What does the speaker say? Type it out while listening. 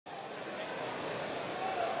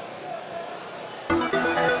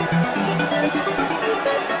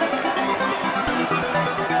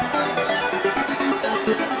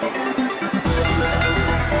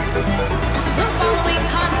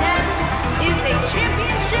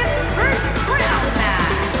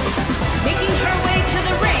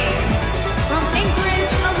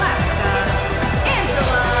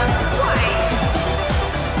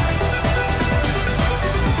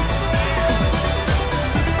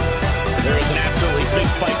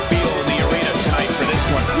fight feel in the arena tonight for this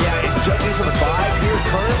one. Yeah, and judging from the vibe here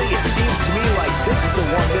currently, it seems to me like this is the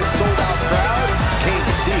one this sold-out crowd came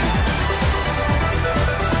to see.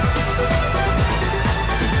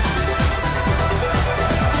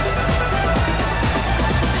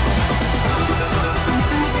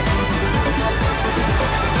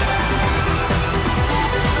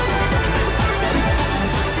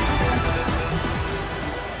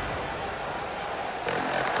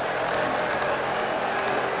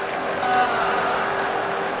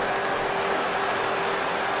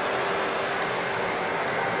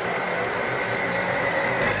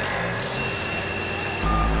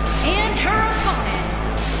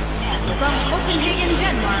 From Copenhagen,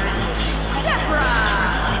 Denmark,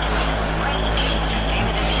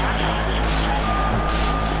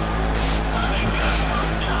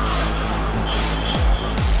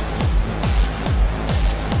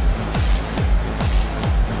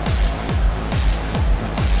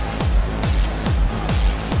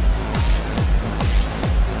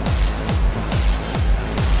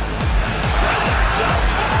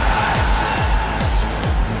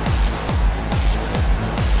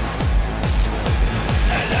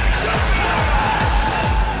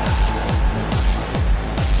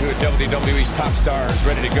 WWE's top stars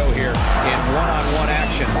ready to go here in one-on-one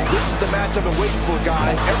action. This is the match I've been waiting for,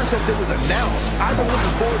 guys. Ever since it was announced, I've been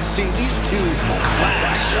looking forward to seeing these two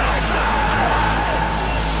clash.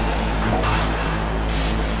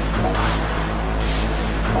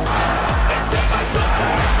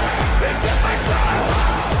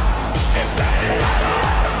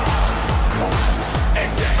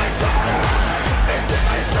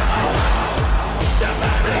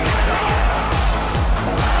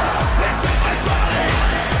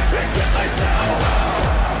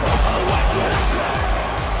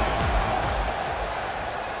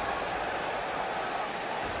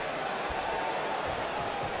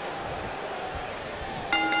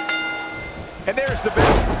 And there's the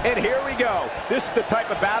bell, and here we go. This is the type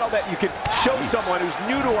of battle that you can show someone who's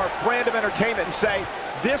new to our brand of entertainment and say,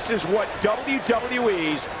 this is what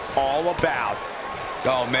WWE's all about.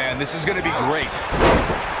 Oh, man, this is going to be great.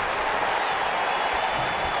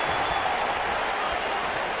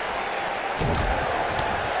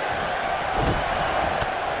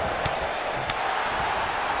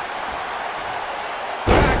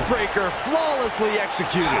 Backbreaker flawlessly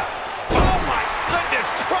executed. Oh, my goodness,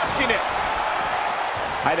 crushing it.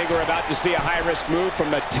 I think we're about to see a high-risk move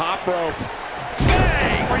from the top rope.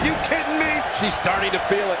 Bang! Are you kidding me? She's starting to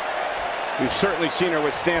feel it. We've certainly seen her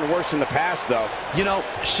withstand worse in the past, though. You know,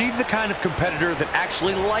 she's the kind of competitor that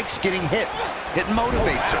actually likes getting hit. It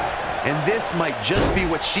motivates her. And this might just be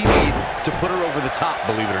what she needs to put her over the top,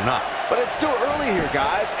 believe it or not. But it's still early here,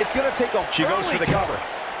 guys. It's going to take a She goes for the cover.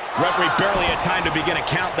 Referee barely had time to begin a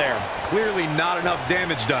count there. Clearly not enough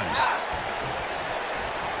damage done.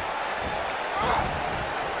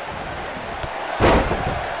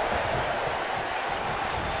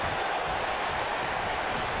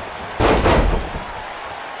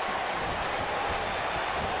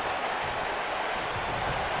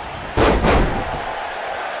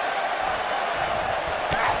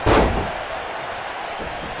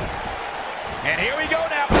 And here we go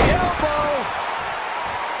now. The elbow.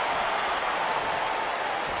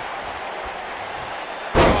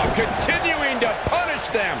 Oh, continuing to punish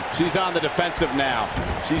them. She's on the defensive now.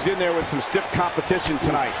 She's in there with some stiff competition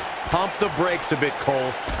tonight. Pump the brakes a bit,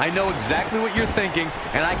 Cole. I know exactly what you're thinking,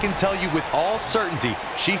 and I can tell you with all certainty,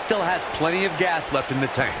 she still has plenty of gas left in the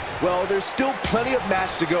tank. Well, there's still plenty of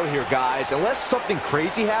match to go here, guys. Unless something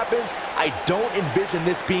crazy happens, I don't envision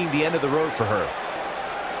this being the end of the road for her.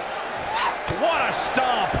 What a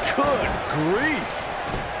stomp. Good grief.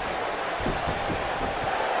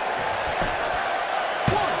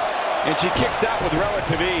 And she kicks out with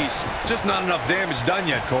relative ease. Just not enough damage done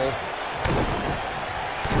yet, Cole.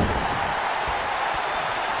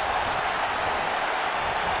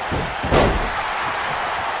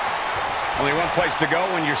 Only one place to go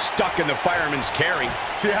when you're stuck in the fireman's carry.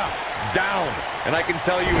 Yeah, down. And I can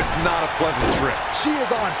tell you it's not a pleasant trip. She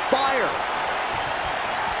is on fire.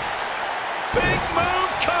 Big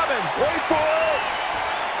move coming. Wait for it.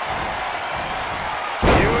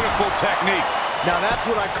 Beautiful technique. Now that's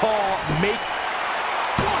what I call make.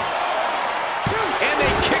 And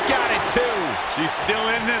they kick out at two. She's still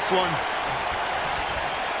in this one.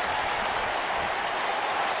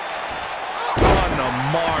 On the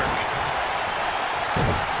mark.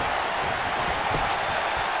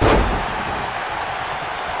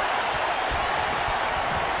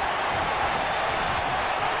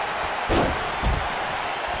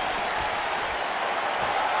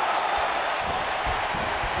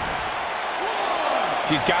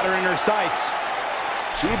 She's got her in her sights.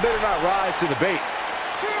 She better not rise to the bait.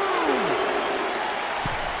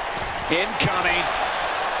 Incoming.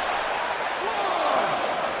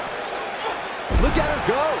 Look at her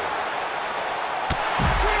go.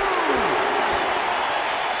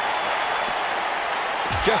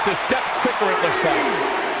 Just a step quicker, it looks like.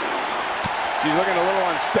 She's looking a little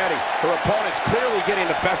unsteady. Her opponent's clearly getting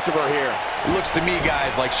the best of her here. It looks to me,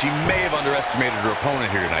 guys, like she may have underestimated her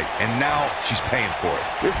opponent here tonight, and now she's paying for it.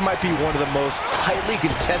 This might be one of the most tightly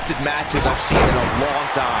contested matches I've seen in a long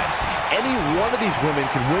time. Any one of these women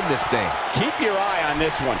can win this thing. Keep your eye on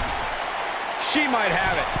this one. She might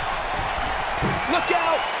have it. Look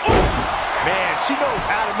out! Ooh. Man, she knows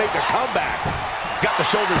how to make a comeback. Got the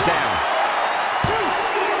shoulders down.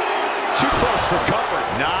 Too close for comfort.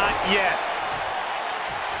 Not yet.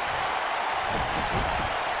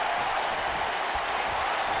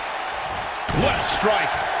 What a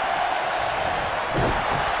strike.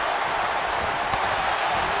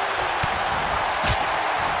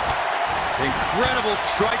 Incredible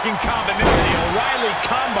striking combination. The O'Reilly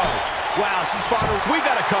combo. Wow, she's fought her. We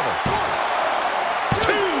got to cover. 1,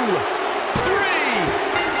 2, 3.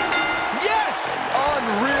 Yes!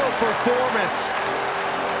 Unreal performance.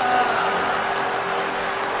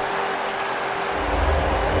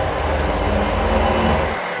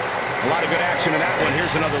 A lot of good action in that one.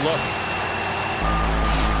 Here's another look.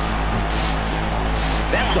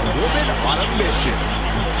 That's a woman on a mission.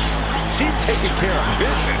 She's taking care of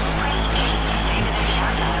business.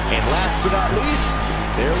 And last but not least,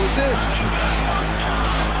 there was this.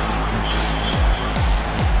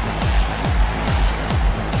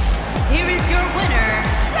 Here is your winner,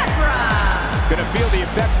 Deborah. Gonna feel the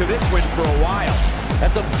effects of this win for a while.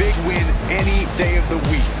 That's a big win any day of the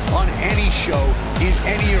week, on any show, in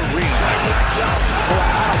any arena. Well,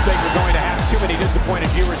 I don't think we're going to have too many disappointed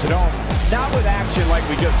viewers at home. Not with action like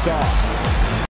we just saw.